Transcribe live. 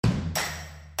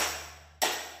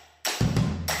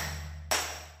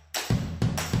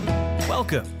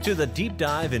Welcome to the Deep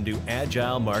Dive into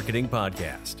Agile Marketing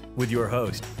Podcast with your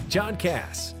host, John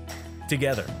Cass.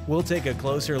 Together, we'll take a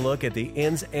closer look at the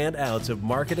ins and outs of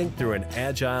marketing through an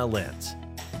Agile lens.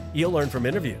 You'll learn from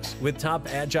interviews with top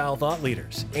Agile thought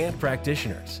leaders and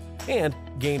practitioners and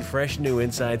gain fresh new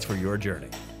insights for your journey.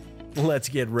 Let's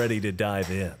get ready to dive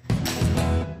in.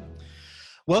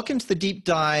 Welcome to the Deep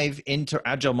Dive into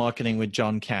Agile Marketing with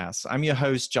John Cass. I'm your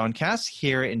host, John Cass,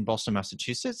 here in Boston,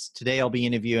 Massachusetts. Today, I'll be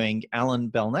interviewing Alan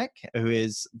Belnick, who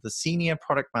is the Senior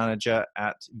Product Manager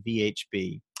at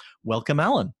VHB. Welcome,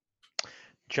 Alan.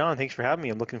 John, thanks for having me.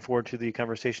 I'm looking forward to the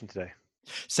conversation today.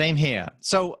 Same here.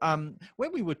 So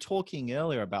when we were talking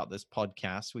earlier about this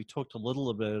podcast, we talked a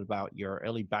little bit about your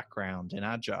early background in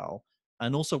Agile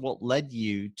and also what led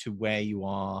you to where you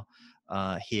are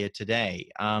here today.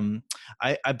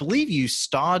 I believe you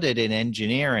started in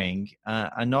engineering,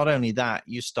 and not only that,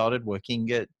 you started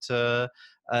working at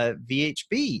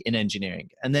VHB in engineering,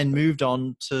 and then moved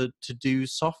on to do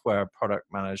software product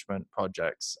management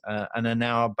projects, and are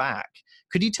now back.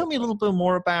 Could you tell me a little bit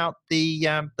more about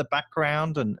the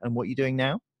background and what you're doing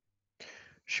now?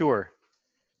 Sure.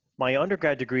 My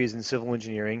undergrad degree is in civil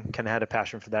engineering. Kind of had a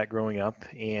passion for that growing up,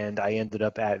 and I ended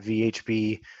up at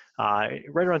VHB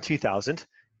right around 2000,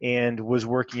 and was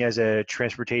working as a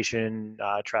transportation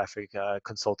traffic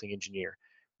consulting engineer.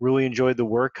 Really enjoyed the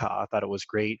work. I thought it was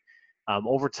great.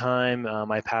 Over time,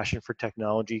 my passion for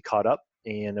technology caught up,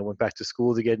 and I went back to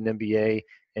school to get an MBA,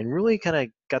 and really kind of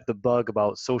got the bug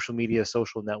about social media,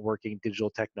 social networking, digital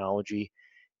technology,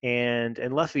 and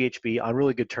left VHB on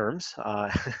really good terms,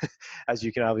 as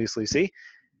you can obviously see,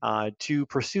 to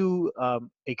pursue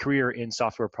a career in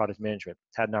software product management.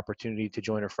 Had an opportunity to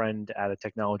join a friend at a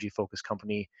technology-focused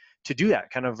company to do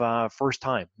that, kind of first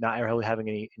time, not really having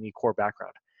any core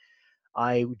background.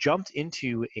 I jumped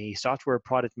into a software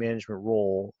product management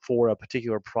role for a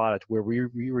particular product where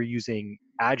we were using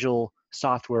Agile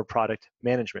software product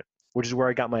management, which is where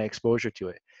I got my exposure to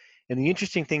it. And the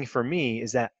interesting thing for me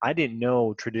is that I didn't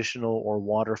know traditional or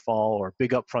waterfall or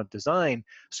big upfront design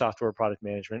software product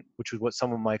management, which was what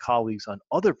some of my colleagues on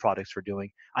other products were doing.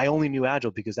 I only knew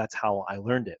Agile because that's how I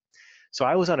learned it. So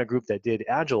I was on a group that did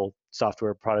Agile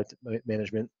software product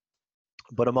management,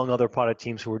 but among other product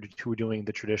teams who were doing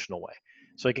the traditional way.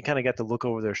 So I could kind of get to look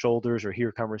over their shoulders or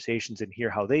hear conversations and hear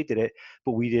how they did it,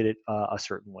 but we did it a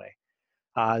certain way.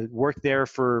 Worked there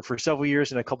for several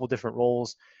years in a couple different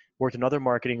roles. Worked in other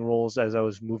marketing roles as I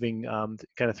was moving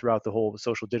kind of throughout the whole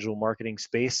social digital marketing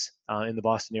space in the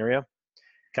Boston area.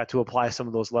 Got to apply some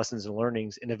of those lessons and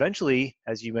learnings, and eventually,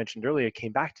 as you mentioned earlier,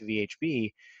 came back to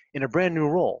VHB in a brand new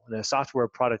role, in a software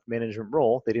product management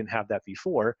role. They didn't have that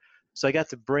before. So I got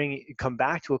to come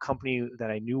back to a company that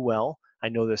I knew well, I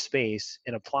know the space,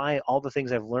 and apply all the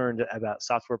things I've learned about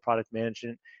software product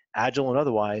management, Agile and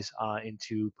otherwise,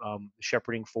 into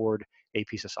shepherding forward a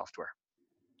piece of software.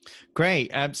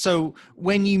 Great. So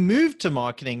when you moved to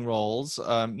marketing roles,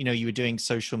 you were doing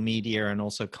social media and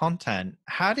also content.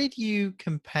 How did you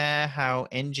compare how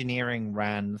engineering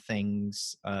ran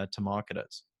things to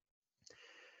marketers?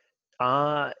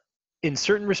 In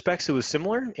certain respects, it was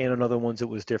similar, and in other ones, it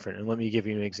was different. And let me give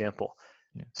you an example.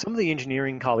 Yeah. Some of the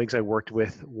engineering colleagues I worked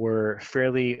with were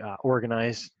fairly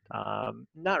organized,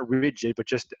 not rigid, but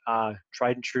just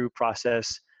tried and true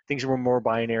process. Things were more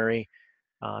binary.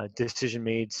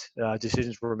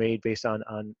 Decisions were made based on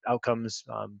outcomes,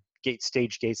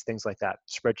 stage gates, things like that.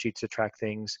 Spreadsheets to track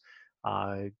things,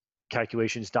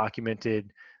 calculations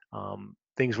documented.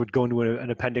 Things would go into an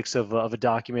appendix of a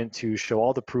document to show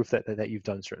all the proof that you've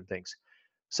done certain things.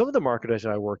 Some of the marketers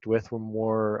that I worked with were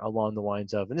more along the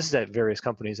lines of, and this is at various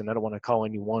companies, and I don't want to call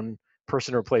any one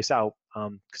person or place out,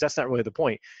 because that's not really the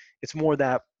point. It's more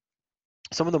that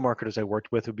some of the marketers I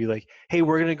worked with would be like, hey,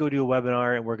 we're going to go do a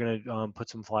webinar, and we're going to put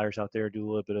some flyers out there, do a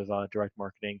little bit of direct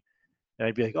marketing. And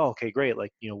I'd be like, oh, okay, great.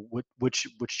 Like, which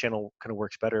channel kind of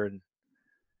works better? And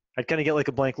I'd kind of get like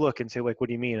a blank look and say, like, what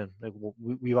do you mean? And like, well,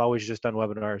 we've always just done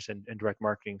webinars and direct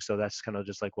marketing, so that's kind of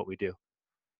just like what we do.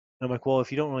 And I'm like, well,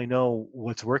 if you don't really know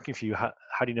what's working for you, how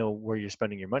do you know where you're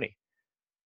spending your money?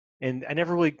 And I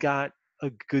never really got a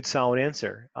good solid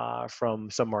answer from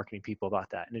some marketing people about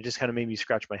that. And it just kind of made me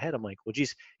scratch my head. I'm like, well,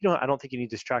 geez, I don't think you need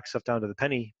to track stuff down to the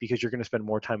penny, because you're going to spend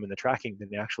more time in the tracking than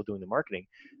the actual doing the marketing.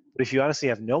 But if you honestly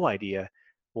have no idea,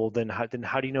 well, then how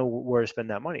do you know where to spend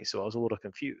that money? So I was a little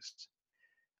confused.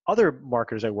 Other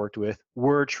marketers I worked with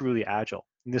were truly Agile.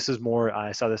 And this is more,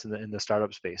 I saw this in the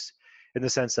startup space, in the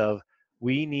sense of,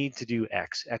 we need to do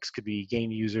X. X could be gain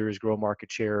users, grow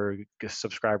market share,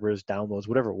 subscribers, downloads,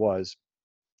 whatever it was.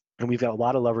 And we've got a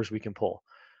lot of levers we can pull.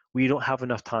 We don't have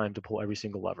enough time to pull every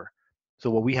single lever. So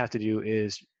what we have to do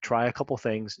is try a couple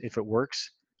things. If it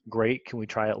works, great. Can we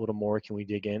try it a little more? Can we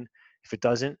dig in? If it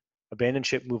doesn't, abandon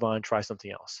ship, move on, try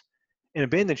something else. And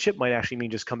abandon ship might actually mean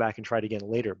just come back and try it again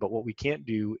later. But what we can't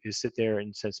do is sit there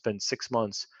and spend 6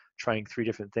 months trying 3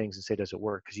 different things and say, does it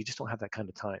work? Because you just don't have that kind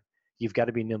of time. You've got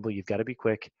to be nimble. You've got to be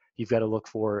quick. You've got to look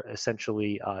for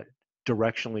essentially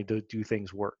directionally to do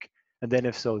things work. And then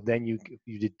if so, then you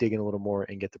dig in a little more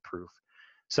and get the proof.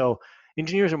 So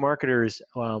engineers and marketers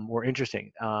were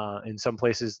interesting. In some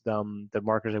places, the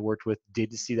marketers I worked with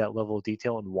did see that level of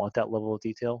detail and want that level of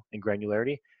detail and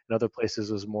granularity. In other places,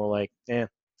 it was more like, I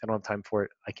don't have time for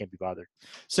it. I can't be bothered.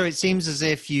 So it seems as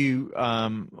if you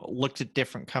looked at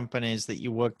different companies that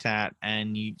you worked at,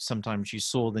 and sometimes you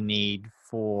saw the need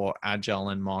for agile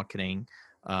in marketing.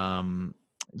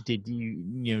 Did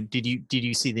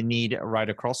you see the need right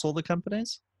across all the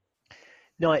companies?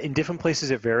 No, in different places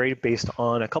it varied based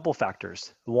on a couple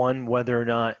factors. One, whether or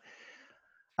not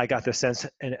I got the sense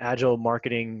an agile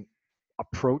marketing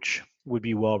approach would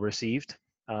be well received,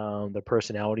 the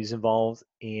personalities involved,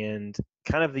 and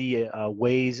kind of the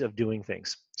ways of doing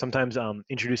things. Sometimes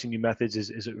introducing new methods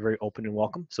is very open and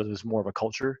welcome, so there's more of a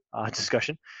culture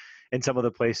discussion. In some other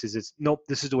places, it's nope,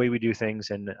 this is the way we do things,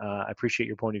 and I appreciate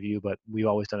your point of view, but we've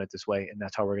always done it this way, and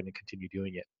that's how we're going to continue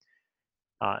doing it.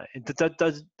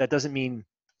 That doesn't mean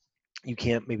you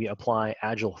can't maybe apply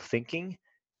agile thinking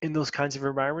in those kinds of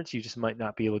environments. You just might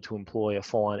not be able to employ a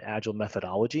full-on agile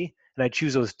methodology. And I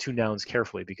choose those 2 nouns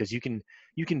carefully, because you can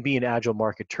be an agile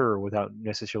marketer without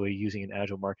necessarily using an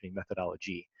agile marketing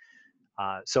methodology.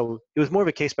 So it was more of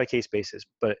a case-by-case basis.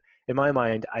 But in my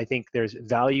mind, I think there's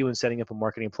value in setting up a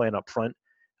marketing plan up front,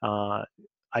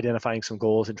 identifying some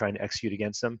goals and trying to execute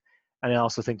against them. And I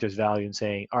also think there's value in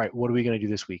saying, all right, what are we going to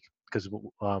do this week? Because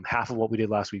half of what we did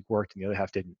last week worked and the other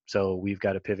half didn't. So we've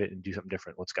got to pivot and do something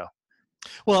different. Let's go.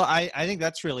 Well, I think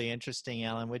that's really interesting,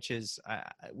 Alan, which is,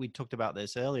 we talked about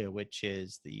this earlier, which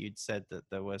is that you'd said that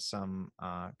there were some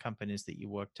companies that you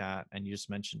worked at, and you just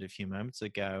mentioned a few moments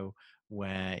ago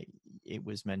where it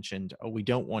was mentioned, oh, we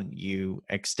don't want you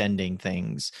extending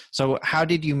things. So how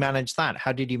did you manage that?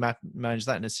 How did you manage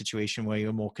that in a situation where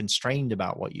you're more constrained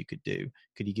about what you could do?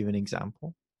 Could you give an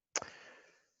example?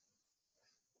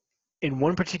 In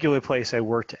one particular place I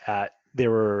worked at,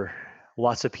 there were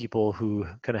lots of people who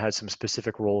kind of had some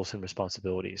specific roles and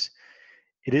responsibilities.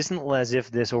 It isn't as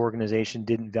if this organization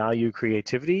didn't value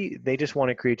creativity. They just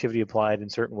wanted creativity applied in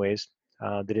certain ways.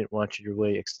 They didn't want you to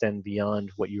really extend beyond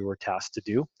what you were tasked to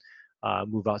do,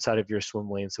 move outside of your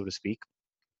swim lane, so to speak.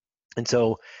 And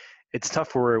so it's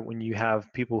tough when you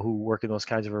have people who work in those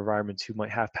kinds of environments who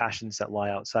might have passions that lie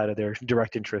outside of their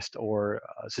direct interest or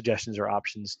suggestions or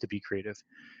options to be creative.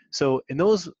 So in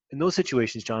those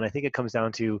situations, John, I think it comes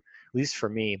down to, at least for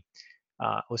me,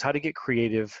 was how to get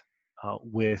creative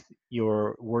with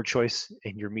your word choice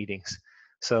in your meetings.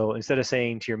 So instead of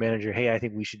saying to your manager, "Hey, I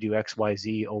think we should do X, Y,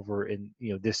 Z over in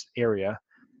this area,"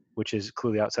 which is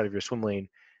clearly outside of your swim lane,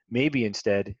 maybe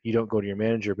instead you don't go to your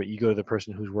manager, but you go to the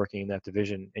person who's working in that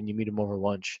division and you meet them over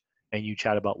lunch and you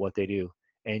chat about what they do,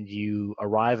 and you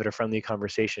arrive at a friendly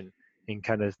conversation and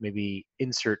kind of maybe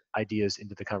insert ideas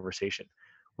into the conversation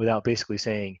without basically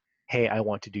saying, "Hey, I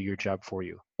want to do your job for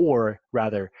you," or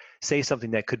rather say something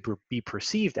that could be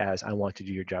perceived as, "I want to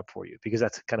do your job for you," because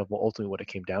that's kind of ultimately what it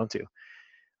came down to.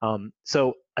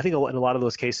 So I think in a lot of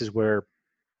those cases where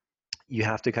you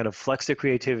have to kind of flex the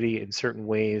creativity in certain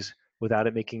ways without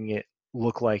it making it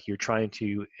look like you're trying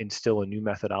to instill a new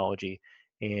methodology.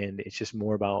 And it's just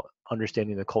more about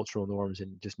understanding the cultural norms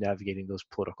and just navigating those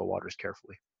political waters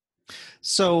carefully.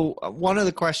 So one of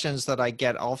the questions that I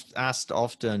get asked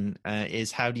often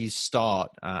is, how do you start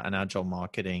an agile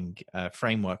marketing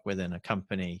framework within a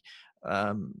company?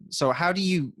 So how do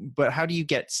you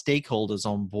get stakeholders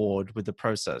on board with the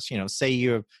process? Say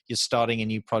you're starting a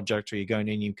new project or you're going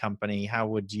to a new company. How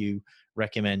would you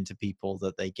recommend to people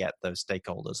that they get those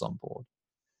stakeholders on board?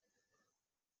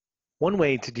 One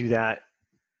way to do that,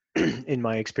 in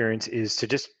my experience, is to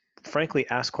just frankly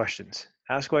ask questions.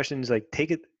 Ask questions like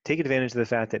take advantage of the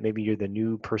fact that maybe you're the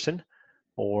new person,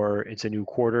 or it's a new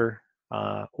quarter,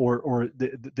 or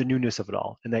the newness of it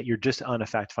all, and that you're just on a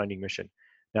fact-finding mission.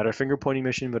 Not a finger-pointing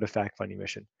mission, but a fact-finding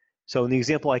mission. So in the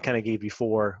example I kind of gave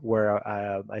before, where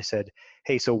I said,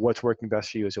 "Hey, so what's working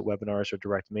best for you? Is it webinars or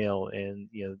direct mail?" And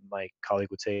my colleague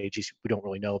would say, "Geez, we don't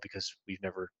really know because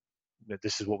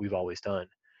this is what we've always done."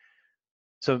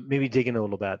 So maybe dig in a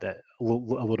little bit a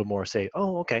little more. Say,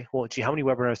 "Oh, okay. Well, gee, how many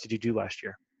webinars did you do last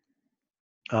year?"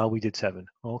 We did 7.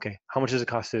 Oh, okay. How much does it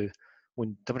cost to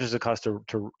run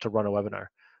a webinar?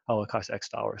 Oh, it costs X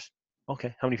dollars.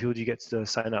 Okay. How many people do you get to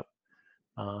sign up?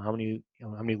 how many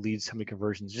leads, how many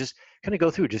conversions. Just kind of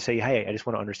go through. Just say, hey, I just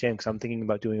want to understand because I'm thinking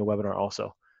about doing a webinar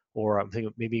also, or I'm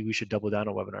thinking maybe we should double down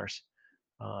on webinars,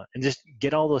 and just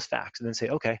get all those facts, and then say,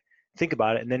 okay, think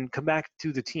about it, and then come back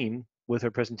to the team with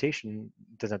a presentation.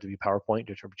 It doesn't have to be PowerPoint,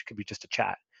 it could be just a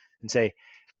chat, and say,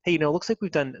 hey, it looks like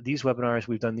we've done these webinars,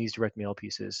 we've done these direct mail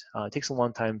pieces. It takes a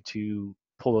long time to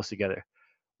pull those together.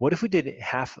 What if we did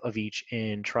half of each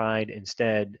and tried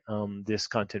instead this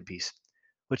content piece?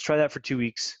 Let's try that for 2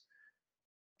 weeks.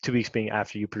 2 weeks being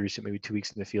after you produce it, maybe 2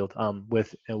 weeks in the field. And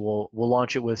we'll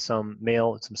launch it with some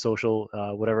mail, some social,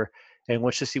 whatever, and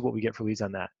let's just see what we get for leads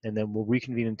on that. And then we'll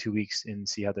reconvene in 2 weeks and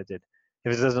see how that did.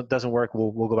 If it doesn't work,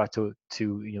 we'll go back to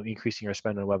increasing our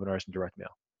spend on webinars and direct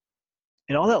mail.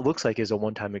 And all that looks like is a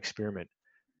one-time experiment.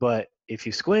 But if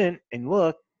you squint and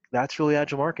look, that's really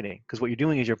agile marketing, because what you're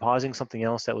doing is you're pausing something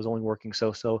else that was only working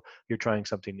so, you're trying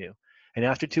something new. And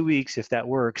after 2 weeks, if that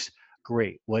works,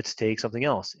 great, let's take something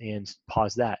else and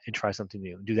pause that and try something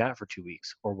new. Do that for 2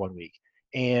 weeks or 1 week.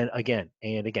 And again,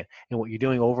 and again. And what you're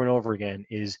doing over and over again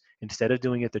is, instead of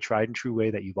doing it the tried and true way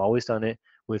that you've always done it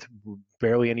with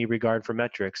barely any regard for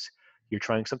metrics, you're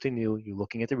trying something new, you're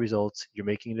looking at the results, you're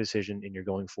making a decision, and you're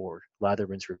going forward. Lather,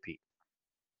 rinse, repeat.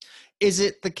 Is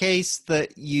it the case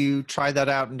that you try that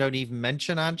out and don't even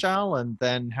mention Agile, and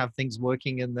then have things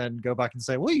working, and then go back and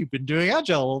say, well, you've been doing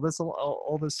Agile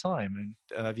all this time?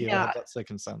 And have you ever had that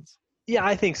circumstance? Yeah,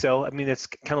 I think so. I mean, it's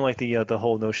kind of like the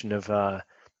whole notion of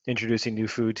introducing new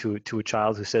food to a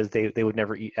child who says they would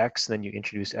never eat X, and then you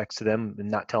introduce X to them and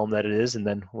not tell them that it is, and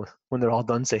then when they're all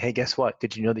done, say, hey, guess what?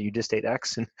 Did you know that you just ate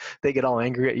X? And they get all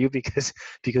angry at you because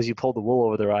you pulled the wool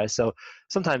over their eyes. So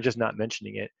sometimes just not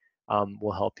mentioning it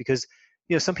will help, because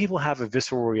some people have a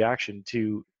visceral reaction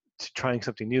to trying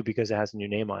something new because it has a new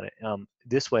name on it.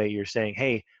 This way, you're saying,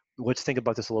 hey, let's think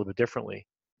about this a little bit differently.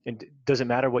 And does it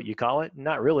matter what you call it?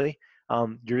 Not really.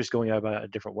 You're just going about it a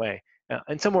different way.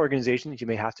 In some organizations, you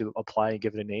may have to apply and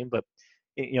give it a name, but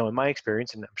in my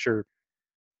experience, and I'm sure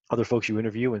other folks you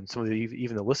interview and some of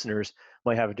even the listeners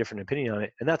might have a different opinion on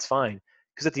it, and that's fine.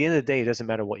 Because at the end of the day, it doesn't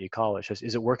matter what you call it. It's just,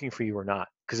 is it working for you or not?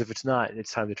 Because if it's not,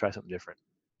 it's time to try something different.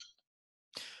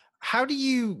 How do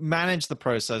you manage the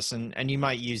process? And you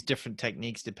might use different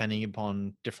techniques depending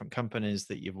upon different companies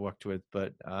that you've worked with,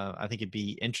 but I think it'd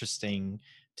be interesting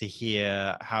to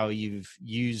hear how you've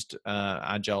used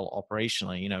Agile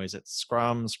operationally. Is it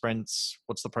Scrum, sprints?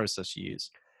 What's the process you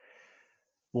use?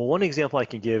 Well, one example I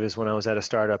can give is when I was at a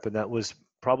startup, and that was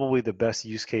probably the best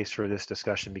use case for this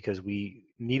discussion, because we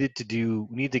needed to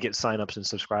get signups and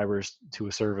subscribers to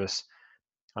a service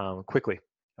quickly.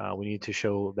 We need to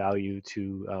show value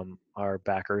to our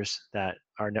backers that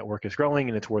our network is growing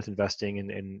and it's worth investing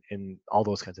in all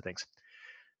those kinds of things.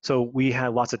 So we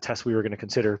had lots of tests we were going to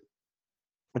consider.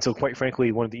 And so quite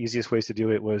frankly, one of the easiest ways to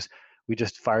do it was we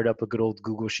just fired up a good old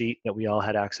Google Sheet that we all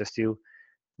had access to.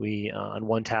 We, on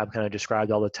one tab, kind of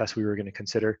described all the tests we were going to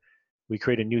consider. We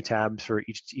created new tabs for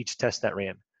each test that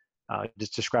ran.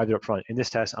 Just described it up front. In this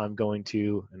test, I'm going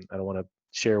to, and I don't want to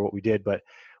share what we did, but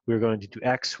we're going to do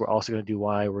X, we're also going to do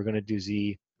Y, we're going to do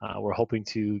Z. We're hoping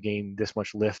to gain this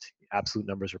much lift, absolute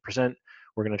numbers or percent.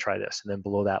 We're going to try this. And then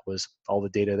below that was all the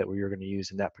data that we were going to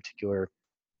use in that particular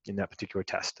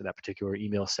test, in that particular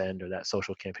email send or that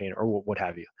social campaign or what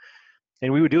have you.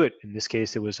 And we would do it. In this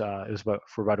case, it was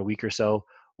about a week or so,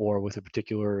 or with a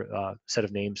particular set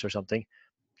of names or something.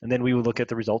 And then we would look at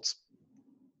the results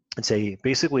and say,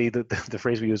 basically, the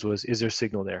phrase we used was, is there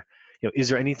signal there? Is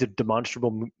there any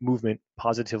demonstrable movement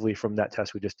positively from that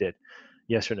test we just did?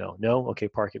 Yes or no? No? Okay,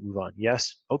 park it, move on.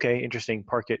 Yes? Okay, interesting,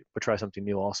 park it, but try something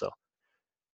new also.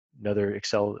 Another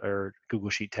Excel or Google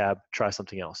Sheet tab, try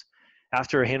something else.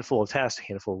 After a handful of tests,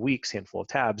 handful of weeks, handful of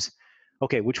tabs,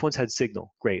 okay, which ones had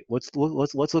signal? Great, let's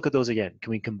look at those again.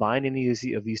 Can we combine any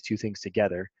of these two things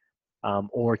together?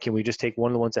 Or can we just take one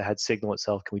of the ones that had signal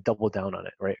itself? Can we double down on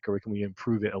it, right? Or can we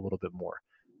improve it a little bit more?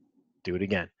 Do it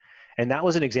again. And that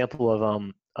was an example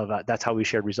of that's how we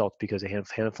shared results, because a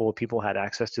handful of people had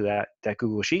access to that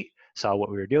Google Sheet, saw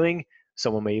what we were doing.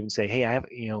 Someone may even say, hey, I have,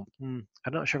 I'm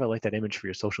not sure if I like that image for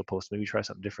your social post. Maybe try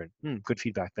something different. Good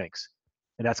feedback, thanks.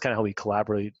 And that's kind of how we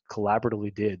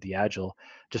collaboratively did the Agile,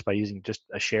 just by using just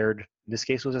a shared, in this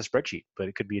case was a spreadsheet, but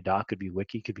it could be a doc, could be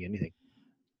wiki, could be anything.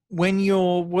 When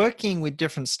you're working with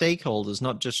different stakeholders,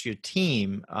 not just your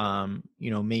team,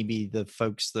 maybe the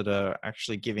folks that are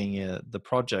actually giving you the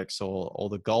projects or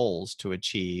the goals to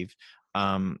achieve,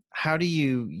 how do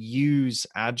you use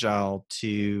Agile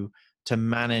to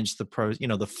manage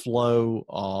the flow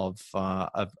of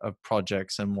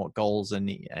projects and what goals are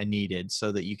needed,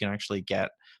 so that you can actually get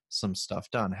some stuff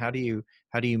done. How do you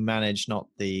manage not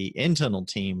the internal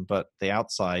team but the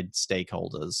outside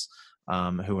stakeholders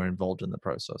who are involved in the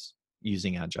process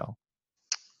using Agile?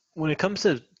 When it comes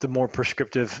to the more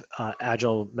prescriptive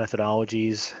agile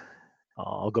methodologies,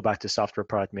 I'll go back to software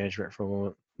product management for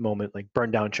a moment, like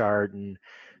burn down chart and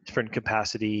sprint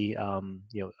capacity,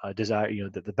 desire,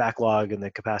 the backlog and the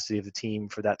capacity of the team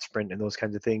for that sprint and those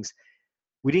kinds of things.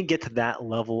 We didn't get to that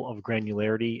level of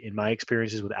granularity in my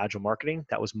experiences with agile marketing.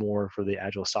 That was more for the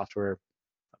agile software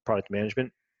product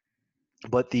management.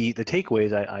 But the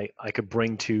takeaways I could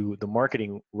bring to the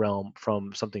marketing realm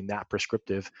from something that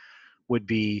prescriptive would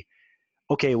be,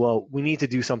 okay, well, we need to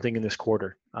do something in this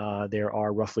quarter. There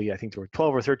are roughly, I think there were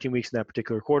 12 or 13 weeks in that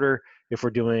particular quarter. If we're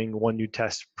doing one new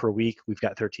test per week, we've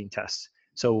got 13 tests.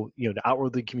 So, to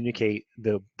outwardly communicate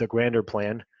the grander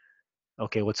plan,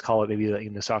 okay, let's call it maybe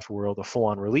in the software world a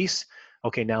full-on release.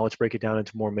 Okay, now let's break it down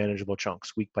into more manageable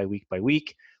chunks, week by week by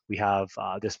week. We have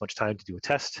this much time to do a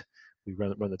test. We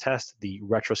run the test. The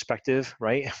retrospective,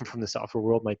 right, from the software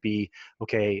world might be,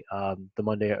 okay, the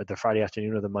Monday or the Friday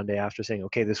afternoon or the Monday after, saying,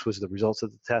 okay, this was the results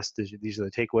of the test. These are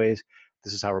the takeaways.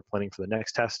 This is how we're planning for the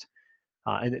next test.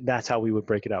 And that's how we would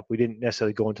break it up. We didn't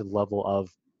necessarily go into the level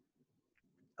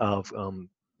of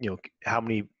how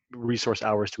many resource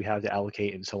hours do we have to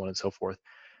allocate and so on and so forth.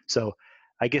 So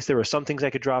I guess there were some things I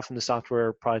could draw from the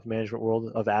software product management world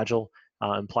of Agile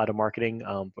and apply to marketing.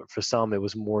 But for some, it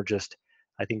was more just,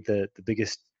 I think the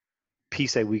biggest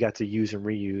piece that we got to use and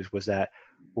reuse was that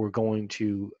we're going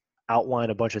to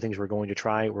outline a bunch of things we're going to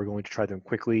try. We're going to try them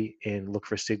quickly and look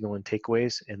for signal and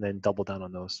takeaways and then double down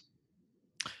on those.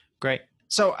 Great.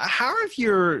 So how have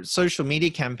your social media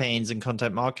campaigns and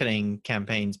content marketing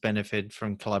campaigns benefited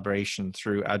from collaboration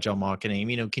through Agile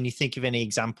marketing? Can you think of any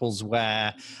examples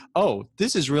where, oh,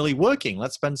 this is really working,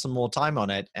 let's spend some more time on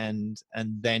it, and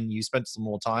then you spent some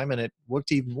more time and it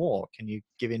worked even more? Can you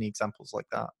give any examples like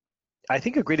that? I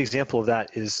think a great example of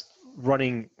that is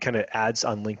running kind of ads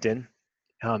on LinkedIn.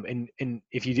 And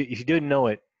if you didn't know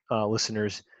it,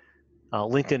 listeners,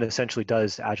 LinkedIn essentially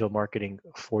does Agile marketing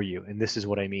for you. And this is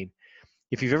what I mean.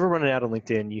 If you've ever run an ad on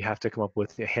LinkedIn, you have to come up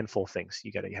with a handful of things.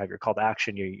 You got to have your call to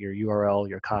action, your URL,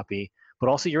 your copy, but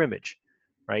also your image,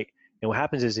 right? And what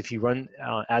happens is if you run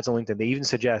ads on LinkedIn, they even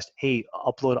suggest, hey,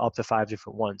 upload up to 5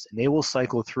 different ones. And they will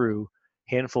cycle through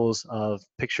handfuls of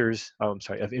pictures,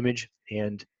 of image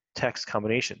and text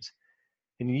combinations.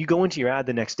 And you go into your ad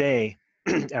the next day,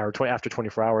 or after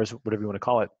 24 hours, whatever you want to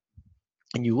call it,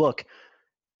 and you look,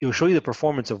 it'll show you the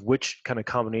performance of which kind of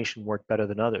combination worked better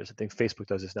than others. I think Facebook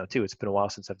does this now too. It's been a while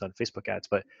since I've done Facebook ads,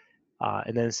 but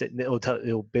and then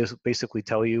it'll basically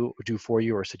tell you or do for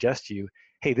you or suggest to you,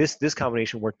 hey, this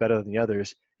combination worked better than the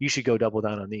others. You should go double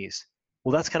down on these.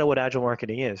 Well, that's kind of what Agile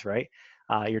marketing is, right?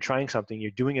 You're trying something, you're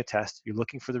doing a test, you're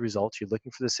looking for the results, you're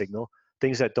looking for the signal.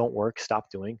 Things that don't work, stop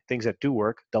doing. Things that do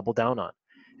work, double down on.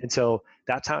 And so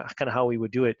that's how we would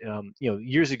do it.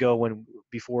 Years ago,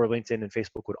 before LinkedIn and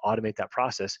Facebook would automate that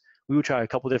process, we would try a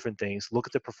couple different things, look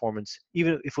at the performance.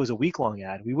 Even if it was a week-long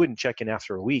ad, we wouldn't check in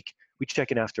after a week. We'd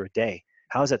check in after a day.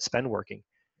 How is that spend working?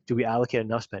 Do we allocate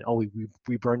enough spend? Oh,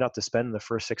 we burned out the spend in the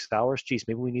first 6 hours. Geez,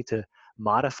 maybe we need to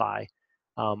modify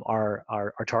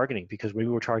our targeting because maybe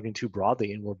we're targeting too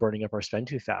broadly and we're burning up our spend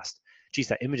too fast. Geez,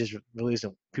 that image really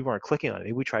isn't. People aren't clicking on it.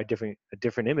 Maybe we try a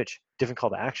different image, different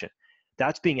call to action.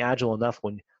 That's being agile enough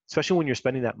especially when you're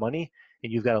spending that money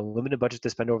and you've got a limited budget to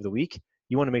spend over the week.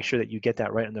 You want to make sure that you get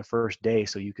that right on the first day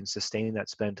so you can sustain that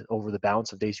spend over the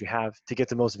balance of days you have to get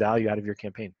the most value out of your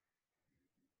campaign.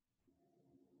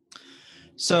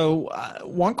 So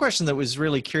one question that was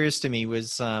really curious to me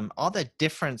was, are there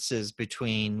differences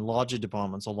between larger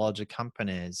departments or larger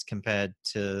companies compared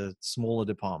to smaller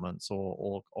departments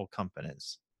or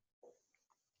companies?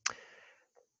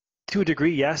 To a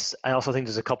degree, yes. I also think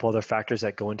there's a couple other factors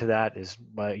that go into that. Is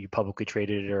you publicly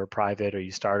traded or private, or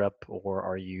you startup, or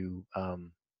are you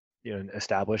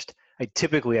established? I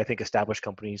think established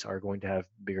companies are going to have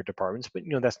bigger departments, but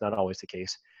that's not always the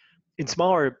case. In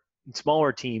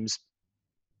smaller teams,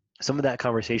 some of that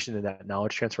conversation and that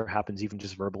knowledge transfer happens even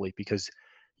just verbally because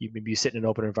you sit in an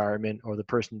open environment, or the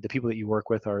people that you work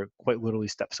with are quite literally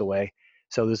steps away.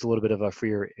 So there's a little bit of a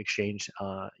freer exchange.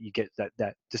 You get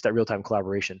that real-time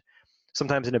collaboration.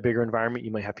 Sometimes in a bigger environment,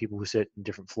 you might have people who sit in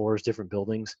different floors, different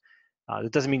buildings.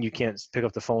 That doesn't mean you can't pick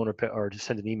up the phone or just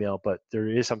send an email, but there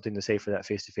is something to say for that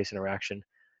face-to-face interaction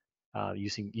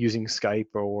using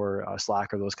Skype or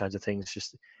Slack or those kinds of things.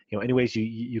 Just any ways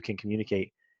you can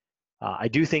communicate. I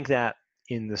do think that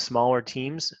in the smaller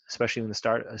teams, especially in the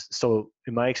start, so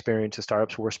in my experience, the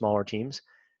startups were smaller teams.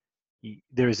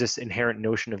 there's this inherent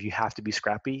notion of you have to be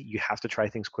scrappy, you have to try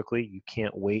things quickly, you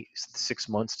can't wait 6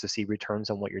 months to see returns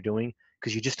on what you're doing,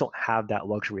 because you just don't have that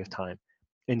luxury of time.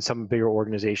 In some bigger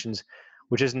organizations,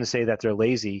 which isn't to say that they're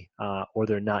lazy or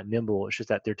they're not nimble, it's just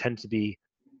that there tends to be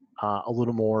a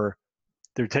little more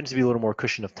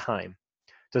cushion of time.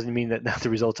 Doesn't mean that the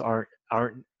results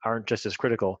aren't just as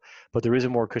critical, but there is a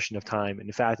more cushion of time. And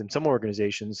in fact, in some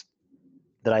organizations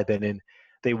that I've been in,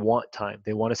 they want time.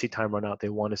 They want to see time run out. They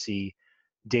want to see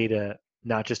data,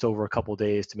 not just over a couple of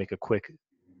days to make a quick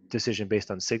decision based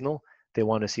on signal. They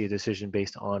want to see a decision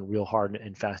based on real hard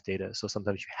and fast data. So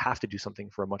sometimes you have to do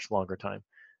something for a much longer time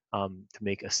to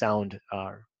make a sound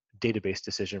database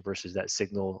decision versus that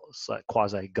signal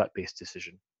quasi gut-based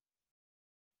decision.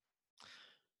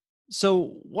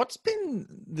 So what's been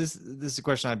this is a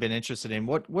question I've been interested in.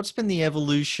 What's been the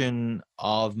evolution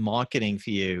of marketing for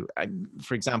you?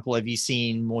 For example, have you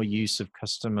seen more use of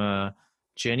customer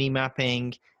journey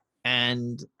mapping?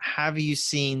 And have you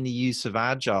seen the use of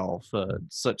Agile for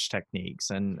such techniques?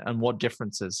 And what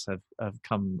differences have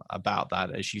come about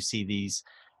that as you see these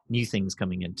new things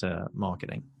coming into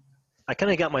marketing? I kind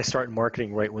of got my start in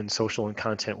marketing right when social and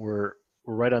content were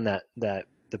right on the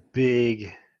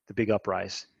big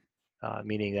uprise.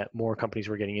 Meaning that more companies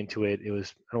were getting into it. It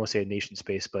was, I don't want to say a nation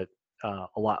space, but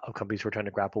a lot of companies were trying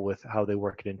to grapple with how they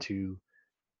work it into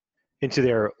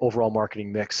their overall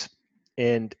marketing mix.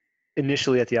 And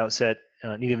initially at the outset,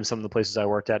 and even some of the places I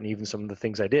worked at and even some of the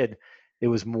things I did, it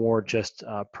was more just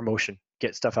promotion,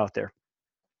 get stuff out there.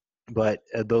 But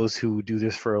those who do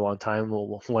this for a long time,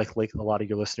 like a lot of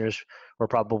your listeners, are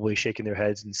probably shaking their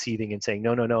heads and seething and saying,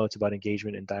 no, it's about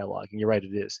engagement and dialogue. And you're right,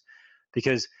 it is.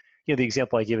 Because the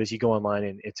example I give is you go online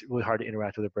and it's really hard to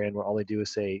interact with a brand where all they do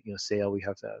is say, sale, we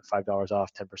have $5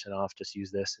 off, 10% off, just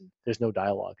use this. And there's no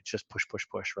dialogue. It's just push,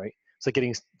 right? It's like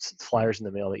getting flyers in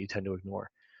the mail that you tend to ignore.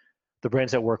 The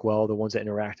brands that work well are the ones that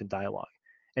interact in dialogue.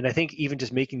 And I think even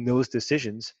just making those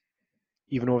decisions,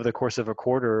 even over the course of a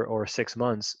quarter or 6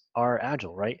 months, are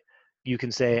agile, right? You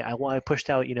can say, I pushed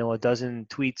out, a dozen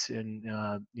tweets and,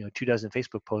 2 dozen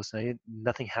Facebook posts and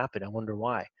nothing happened. I wonder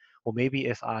why. Well, maybe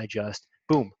if I just,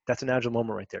 boom, that's an agile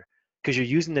moment right there. Because you're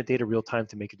using the data real time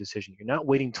to make a decision. You're not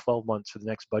waiting 12 months for the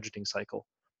next budgeting cycle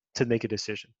to make a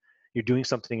decision. You're doing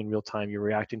something in real time. You're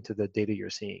reacting to the data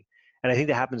you're seeing. And I think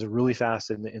that happens really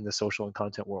fast in the social and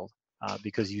content world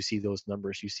because you see those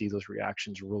numbers, you see those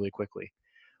reactions really quickly.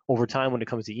 Over time, when it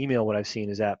comes to email, what I've seen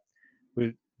is that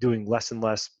we're doing less and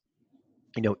less,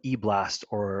 e-blast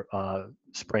or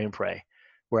spray and pray.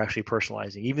 We're actually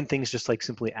personalizing. Even things just like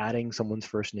simply adding someone's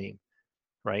first name,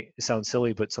 right? It sounds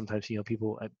silly, but sometimes,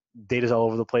 people, data's all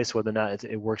over the place, whether or not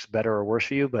it works better or worse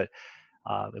for you. But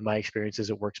in my experiences,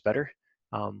 it works better.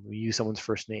 We use someone's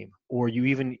first name, or you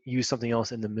even use something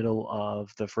else in the middle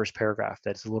of the first paragraph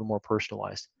that's a little more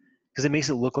personalized because it makes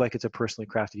it look like it's a personally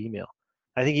crafted email.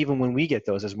 I think even when we get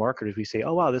those as marketers, we say,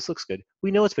 oh, wow, this looks good.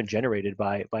 We know it's been generated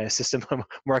by a system,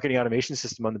 marketing automation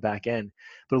system on the back end,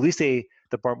 but at least the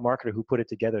marketer who put it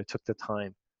together took the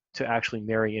time to actually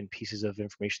marry in pieces of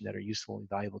information that are useful and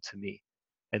valuable to me.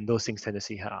 And those things tend to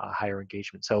see a higher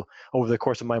engagement. So over the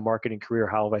course of my marketing career,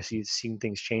 how have I seen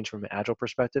things change from an agile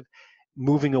perspective?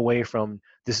 Moving away from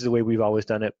this is the way we've always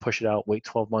done it, push it out, wait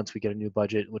 12 months, we get a new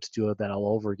budget, let's do that all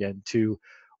over again, to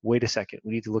wait a second,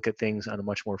 we need to look at things on a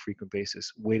much more frequent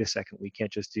basis. Wait a second, we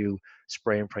can't just do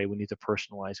spray and pray. We need to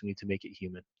personalize. We need to make it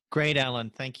human. Great, Alan.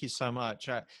 Thank you so much.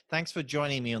 Thanks for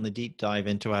joining me on the deep dive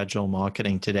into agile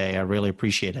marketing today. I really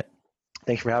appreciate it.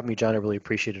 Thanks for having me, John. I really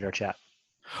appreciated our chat.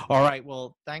 All right.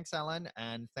 Well, thanks, Alan.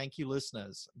 And thank you,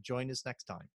 listeners. Join us next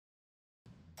time.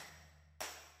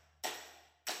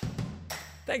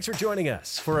 Thanks for joining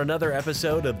us for another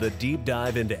episode of the Deep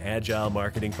Dive into Agile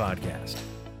Marketing Podcast.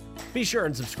 Be sure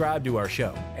and subscribe to our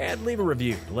show and leave a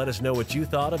review to let us know what you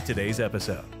thought of today's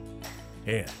episode.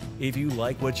 And if you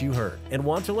like what you heard and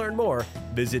want to learn more,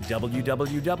 visit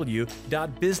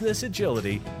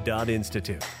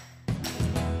www.businessagility.institute.